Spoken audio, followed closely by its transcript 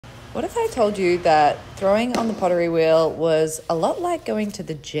What if I told you that throwing on the pottery wheel was a lot like going to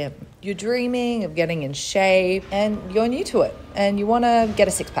the gym? You're dreaming of getting in shape and you're new to it and you want to get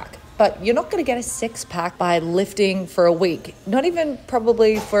a six-pack. But you're not going to get a six-pack by lifting for a week, not even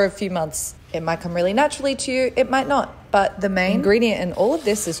probably for a few months. It might come really naturally to you, it might not. But the main ingredient in all of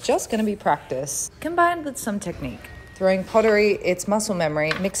this is just going to be practice, combined with some technique. Throwing pottery, it's muscle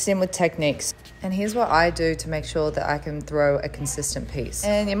memory mixed in with techniques. And here's what I do to make sure that I can throw a consistent piece.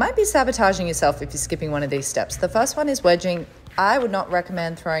 And you might be sabotaging yourself if you're skipping one of these steps. The first one is wedging. I would not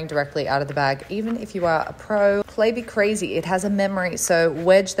recommend throwing directly out of the bag, even if you are a pro. Clay be crazy. It has a memory, so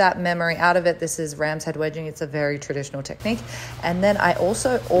wedge that memory out of it. This is ram's head wedging. It's a very traditional technique. And then I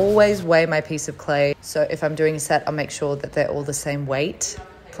also always weigh my piece of clay. So if I'm doing a set, I'll make sure that they're all the same weight.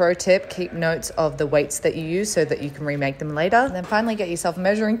 Pro tip, keep notes of the weights that you use so that you can remake them later. And then finally get yourself a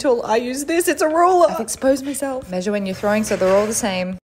measuring tool. I use this, it's a ruler. I've exposed myself. Measure when you're throwing so they're all the same.